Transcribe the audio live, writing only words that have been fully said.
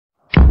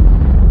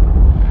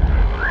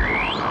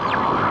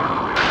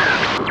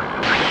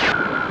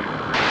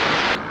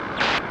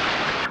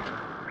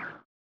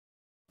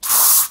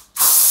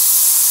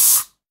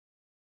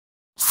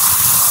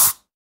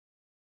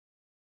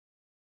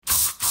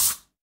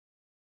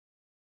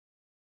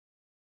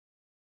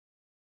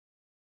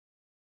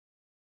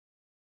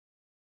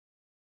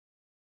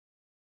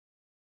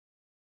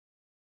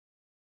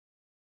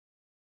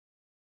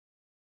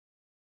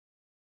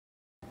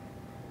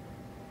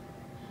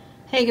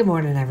Hey, good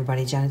morning,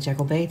 everybody. Janet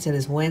Jekyll Bates. It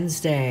is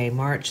Wednesday,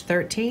 March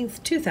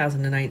 13th,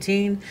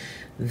 2019.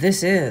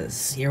 This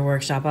is your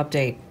workshop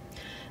update.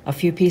 A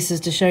few pieces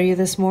to show you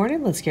this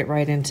morning. Let's get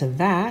right into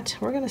that.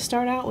 We're going to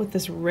start out with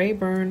this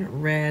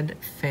Rayburn Red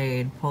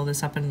Fade. Pull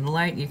this up into the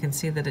light. You can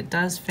see that it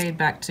does fade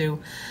back to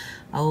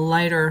a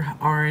lighter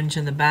orange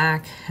in the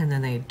back and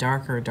then a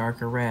darker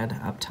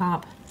red up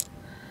top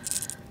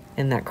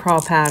in that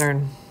crawl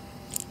pattern.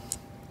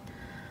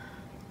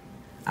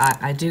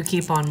 I do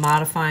keep on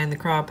modifying the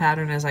crawl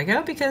pattern as I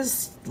go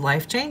because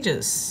life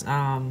changes.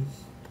 I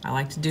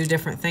like to do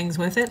different things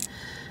with it.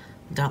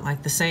 Don't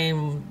like the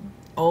same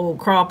old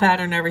crawl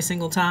pattern every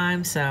single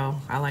time, so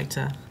I like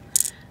to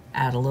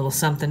add a little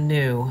something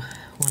new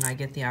when I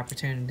get the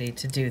opportunity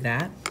to do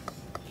that.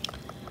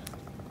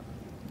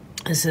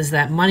 This is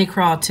that Money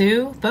Crawl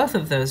 2. Both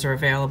of those are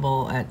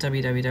available at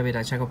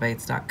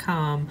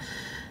www.jekyllbates.com.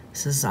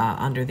 This is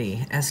under the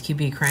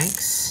SQB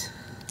cranks.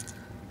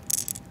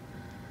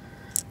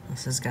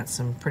 This has got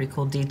some pretty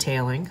cool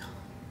detailing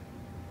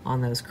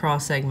on those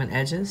cross segment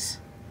edges.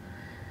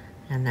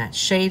 And that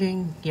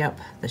shading, yep,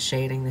 the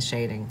shading.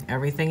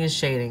 Everything is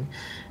shading.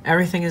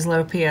 Everything is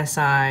low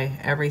PSI.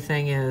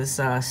 Everything is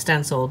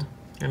stenciled.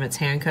 And it's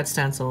hand-cut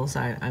stencils.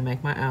 I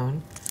make my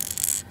own.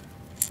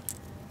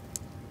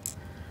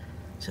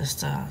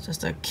 Just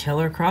a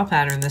killer crawl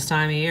pattern this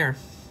time of year.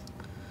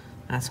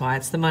 That's why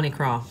it's the Money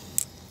Crawl.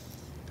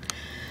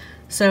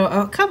 So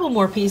a couple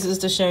more pieces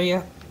to show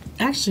you.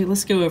 Actually,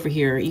 let's go over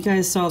here. You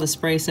guys saw the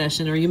spray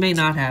session, or you may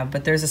not have,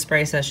 but there's a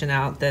spray session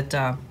out that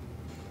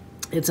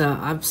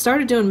I've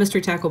started doing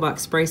mystery tackle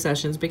box spray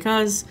sessions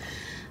because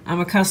I'm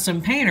a custom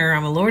painter.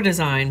 I'm a lure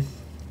design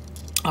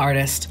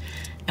artist,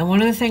 and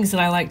one of the things that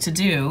I like to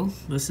do,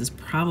 this is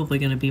probably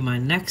going to be my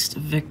next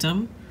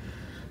victim,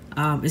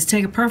 is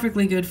take a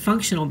perfectly good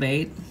functional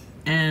bait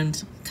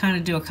and kind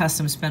of do a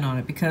custom spin on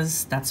it,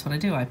 because that's what I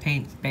do. I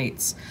paint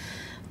baits.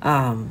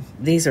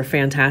 These are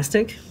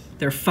fantastic.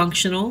 They're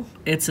functional.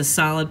 It's a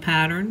solid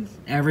pattern.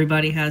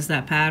 Everybody has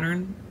that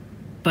pattern,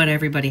 but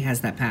everybody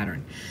has that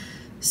pattern.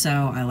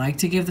 So I like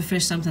to give the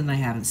fish something they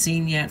haven't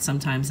seen yet.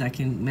 Sometimes that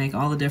can make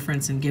all the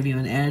difference and give you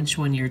an edge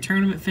when you're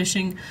tournament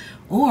fishing,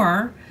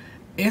 or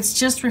it's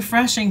just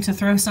refreshing to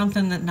throw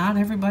something that not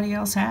everybody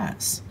else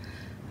has.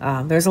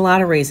 There's a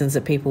lot of reasons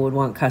that people would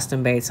want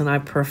custom baits, and I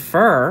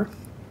prefer,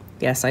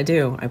 yes, I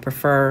do. I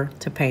prefer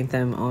to paint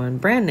them on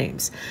brand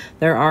names.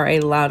 There are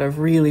a lot of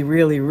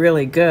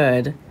really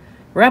good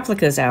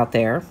replicas out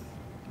there,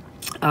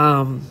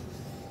 like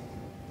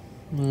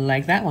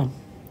that one.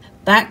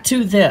 Back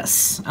to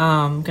this,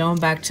 going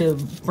back to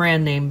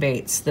brand name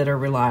baits that are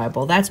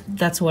reliable.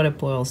 That's what it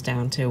boils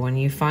down to. When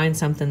you find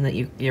something that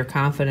you're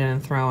confident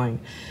in throwing.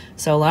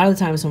 So a lot of the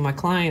times when my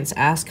clients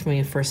ask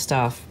me for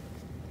stuff,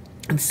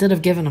 instead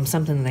of giving them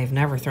something they've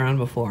never thrown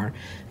before,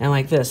 and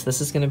like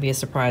this is going to be a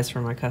surprise for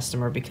my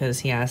customer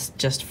because he asked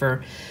just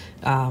for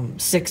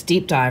 6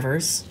 deep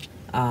divers.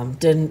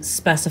 Didn't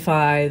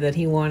specify that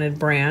he wanted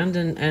brand,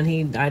 and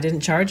I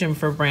didn't charge him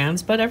for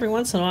brands, but every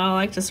once in a while I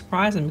like to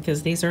surprise him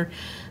because these are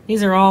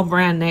all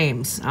brand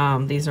names.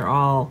 These are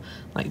all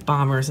like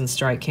Bombers and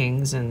Strike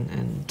Kings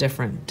and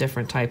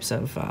different types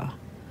of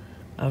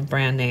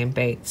brand name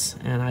baits.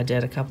 And I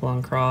did a couple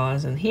on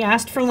craws, and he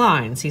asked for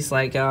lines. He's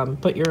like,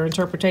 put your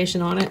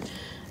interpretation on it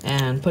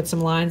and put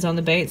some lines on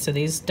the bait. So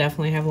these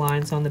definitely have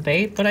lines on the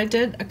bait, but I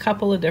did a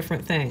couple of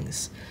different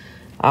things.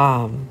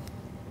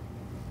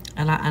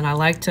 And I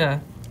like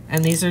to,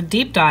 and these are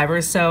deep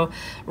divers, so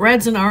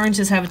reds and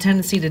oranges have a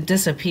tendency to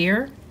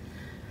disappear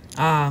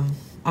on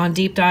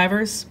deep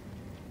divers,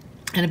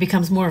 and it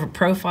becomes more of a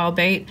profile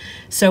bait.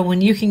 So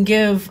when you can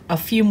give a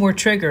few more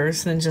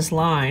triggers than just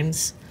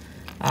lines,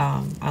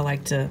 I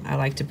like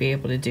to be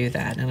able to do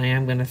that, and I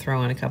am going to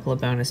throw in a couple of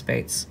bonus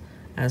baits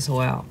as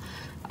well.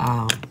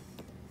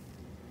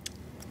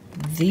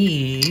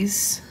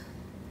 These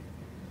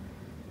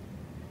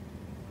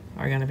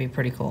are going to be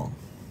pretty cool.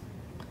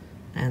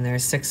 And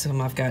there's 6 of them.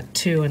 I've got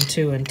 2 and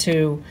 2 and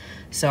 2.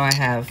 So I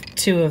have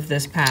 2 of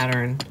this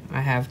pattern.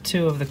 I have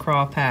 2 of the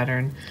crawl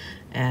pattern.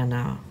 And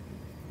I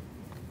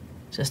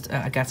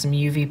got some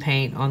UV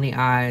paint on the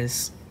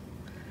eyes.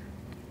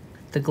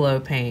 The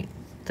glow paint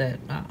that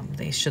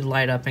they should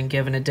light up and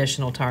give an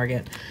additional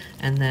target.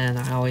 And then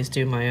I always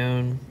do my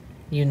own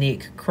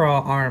unique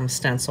crawl arm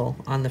stencil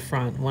on the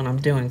front when I'm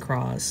doing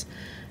craws.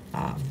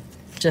 I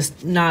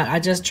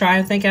just try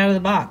and think out of the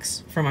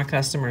box for my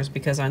customers,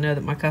 because I know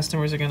that my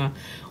customers are going to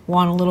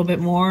want a little bit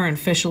more and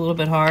fish a little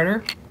bit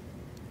harder,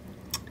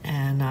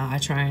 and I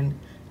try and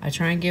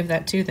give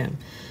that to them.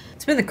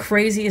 It's been the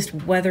craziest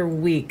weather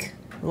week,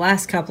 the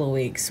last couple of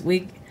weeks.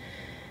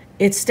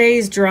 It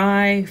stays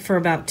dry for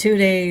about 2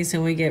 days,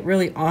 and we get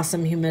really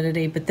awesome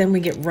humidity, but then we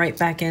get right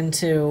back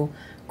into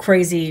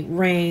crazy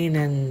rain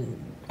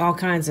and all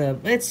kinds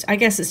of, I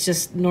guess it's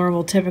just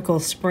normal, typical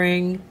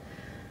spring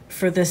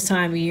for this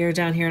time of year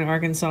down here in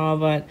Arkansas,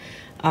 but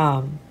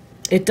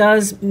it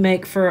does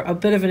make for a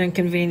bit of an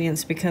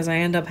inconvenience because I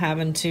end up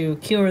having to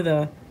cure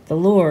the the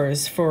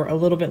lures for a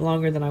little bit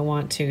longer than I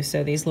want to.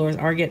 So these lures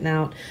are getting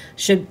out,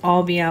 should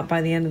all be out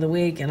by the end of the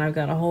week, and I've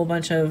got a whole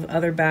bunch of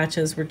other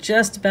batches. We're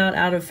just about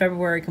out of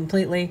February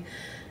completely,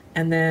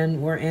 and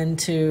then we're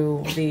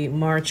into the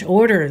March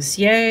orders.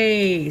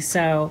 Yay!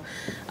 So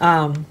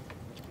can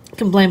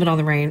blame it on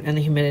the rain and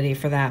the humidity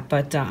for that,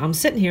 but I'm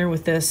sitting here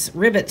with this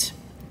ribbit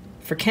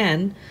for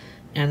Ken,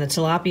 and the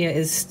tilapia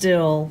is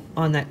still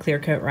on that clear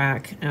coat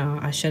rack.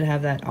 I should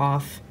have that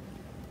off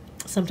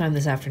sometime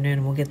this afternoon,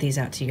 and we'll get these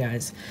out to you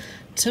guys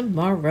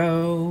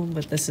tomorrow.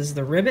 But this is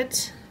the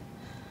ribbit.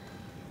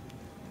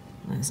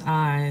 His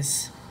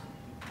eyes.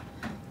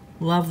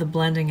 Love the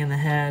blending in the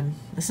head.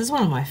 This is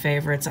one of my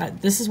favorites.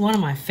 This is one of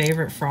my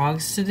favorite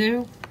frogs to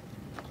do.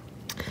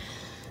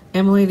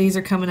 Emily, these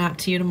are coming out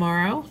to you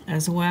tomorrow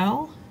as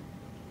well.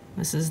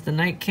 This is the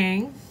Night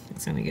King.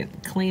 It's going to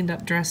get cleaned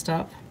up, dressed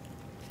up.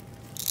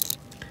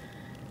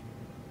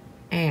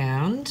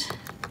 And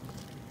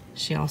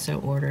she also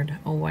ordered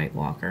a White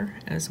Walker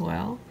as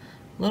well.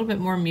 A little bit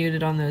more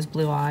muted on those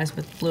blue eyes,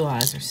 but the blue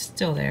eyes are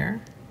still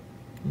there.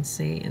 You can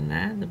see in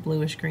that, the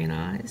bluish green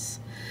eyes.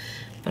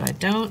 But I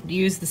don't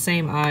use the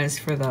same eyes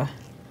for the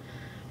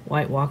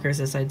White Walkers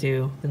as I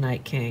do the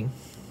Night King.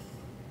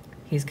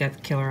 He's got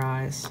the killer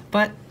eyes,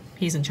 but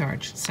he's in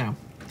charge. So,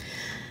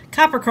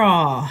 Copper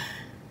Craw.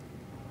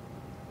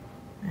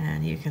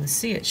 And you can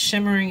see it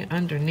shimmering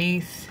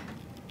underneath.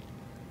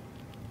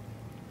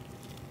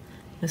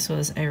 This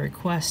was a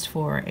request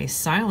for a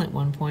silent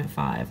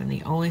 1.5, and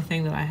the only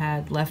thing that I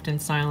had left in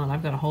silent,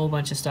 I've got a whole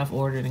bunch of stuff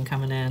ordered and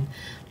coming in,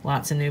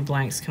 lots of new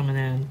blanks coming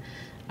in,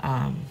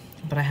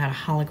 but I had a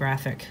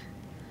holographic,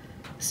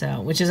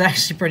 so, which is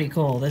actually pretty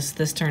cool.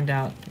 This turned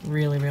out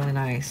really, really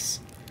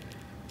nice.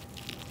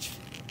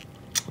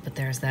 But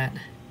there's that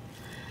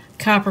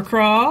Copper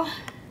Craw.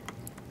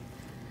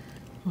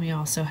 We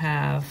also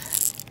have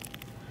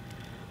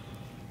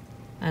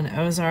an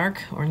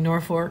Ozark or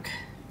Norfolk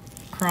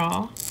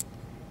Craw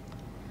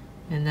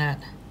and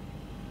that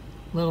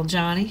little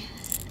Johnny.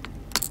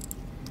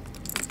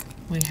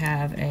 We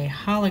have a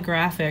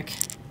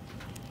holographic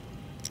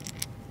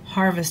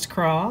Harvest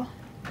Craw.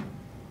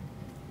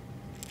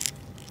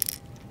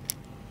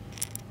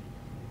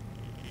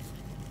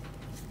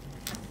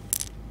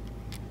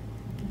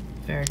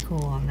 Very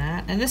cool on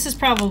that. And this is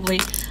probably,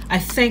 I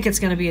think it's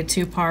going to be a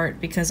two-part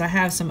because I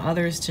have some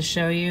others to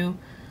show you.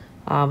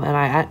 And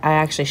I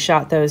actually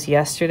shot those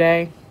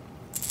yesterday,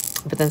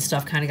 but then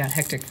stuff kind of got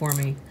hectic for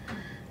me.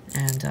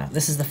 And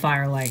this is the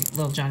Firelight,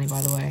 little Johnny,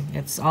 by the way.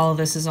 It's all of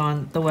this is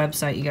on the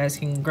website. You guys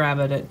can grab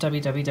it at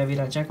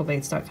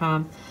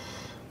www.jekyllbaits.com.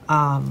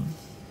 And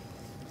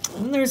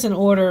there's an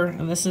order,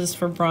 and this is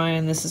for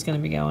Brian. This is going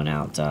to be going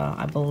out,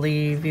 I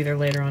believe, either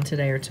later on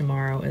today or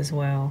tomorrow as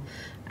well.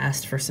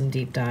 Asked for some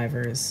deep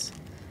divers.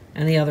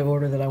 And the other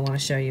order that I want to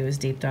show you is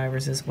deep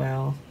divers as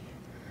well.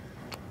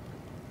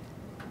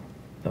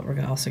 But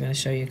we're also going to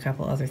show you a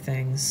couple other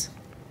things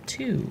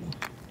too.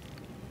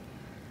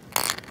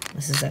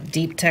 This is that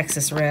deep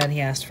Texas red.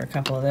 He asked for a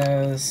couple of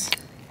those.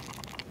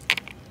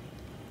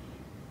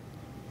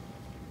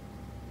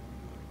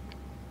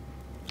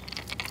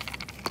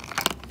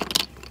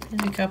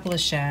 And a couple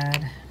of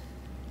shad.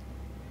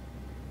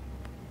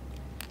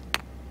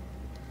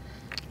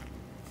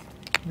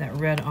 That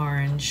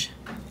red-orange.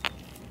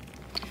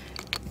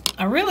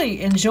 I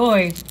really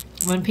enjoy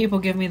when people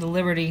give me the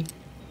liberty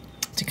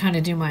to kind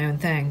of do my own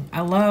thing.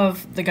 I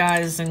love the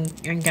guys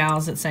and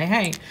gals that say,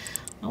 hey,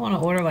 I want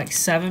to order like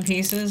 7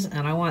 pieces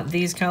and I want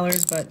these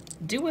colors, but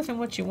do with them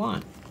what you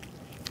want.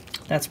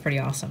 That's pretty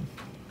awesome.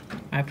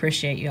 I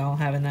appreciate you all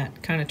having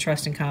that kind of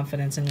trust and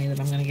confidence in me that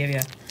I'm going to give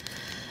you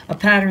a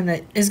pattern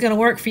that is going to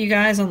work for you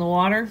guys on the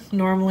water.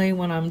 Normally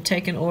when I'm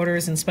taking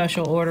orders and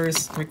special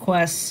orders,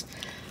 requests,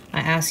 I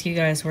ask you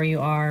guys where you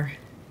are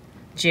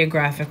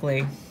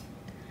geographically,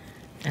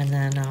 and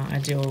then I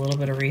do a little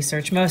bit of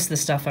research. Most of the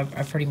stuff I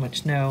pretty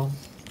much know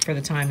for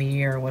the time of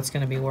year what's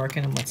going to be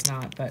working and what's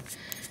not, but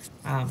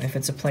if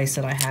it's a place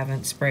that I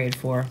haven't sprayed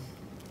for,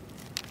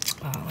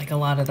 like a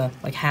lot of the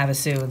like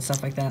Havasu and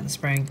stuff like that in the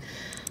spring,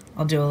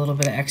 I'll do a little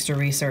bit of extra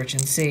research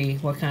and see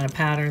what kind of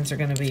patterns are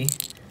going to be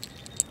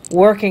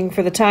working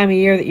for the time of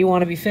year that you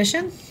want to be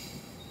fishing,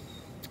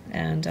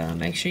 and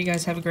make sure you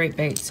guys have a great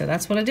bait. So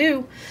that's what I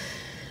do.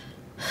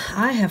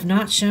 I have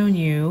not shown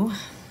you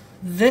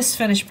this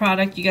finished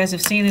product. You guys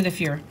have seen it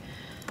if you're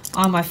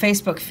on my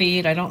Facebook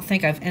feed. I don't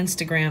think I've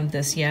Instagrammed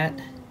this yet.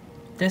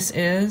 This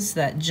is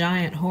that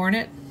giant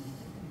hornet.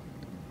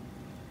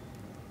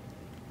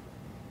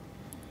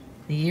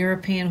 The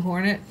European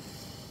hornet.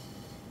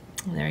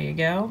 There you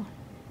go.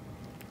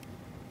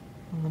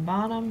 On the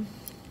bottom.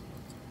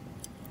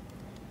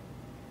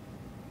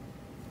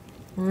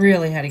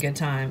 Really had a good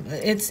time.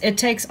 It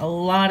takes a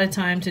lot of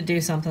time to do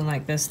something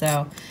like this,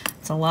 though.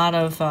 It's a lot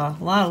of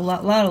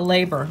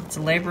labor. It's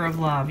a labor of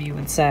love, you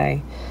would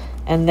say.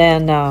 And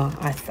then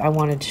I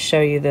wanted to show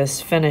you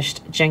this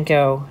finished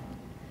JBCo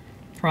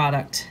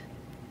product.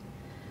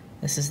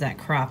 This is that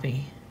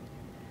crappie,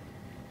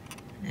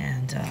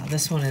 and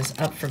this one is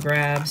up for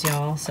grabs,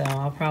 y'all. So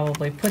I'll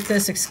probably put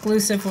this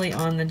exclusively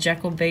on the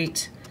Jekyll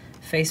Bait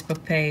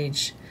Facebook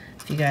page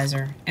if you guys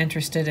are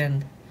interested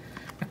in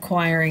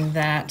acquiring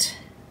that.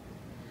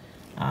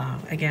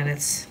 Again,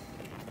 it's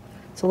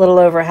a little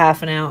over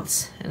 ½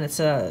 ounce, and it's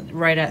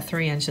right at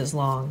 3 inches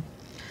long.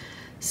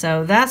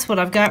 So that's what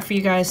I've got for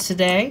you guys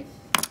today.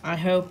 I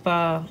hope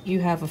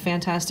you have a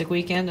fantastic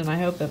weekend, and I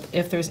hope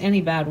if there's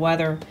any bad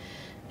weather,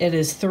 it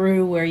is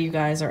through where you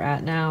guys are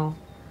at now.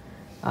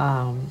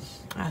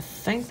 I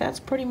think that's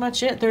pretty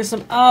much it. There's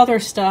some other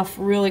stuff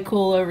really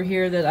cool over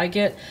here that I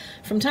get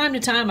from time to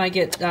time. I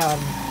get, oh,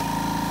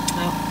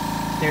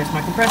 there's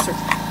my compressor.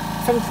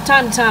 From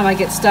time to time I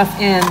get stuff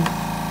in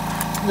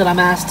that I'm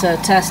asked to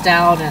test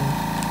out, and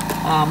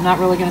I'm not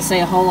really going to say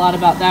a whole lot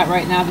about that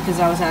right now because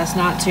I was asked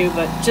not to,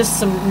 but just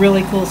some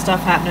really cool stuff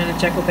happening at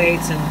Jekyll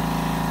Baits, and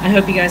I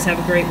hope you guys have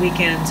a great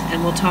weekend,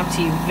 and we'll talk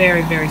to you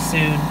very, very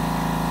soon.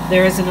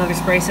 There is another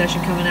spray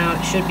session coming out.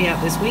 It should be out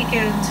this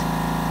weekend,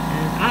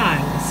 and I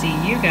will see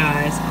you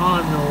guys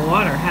on the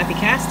water. Happy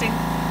casting!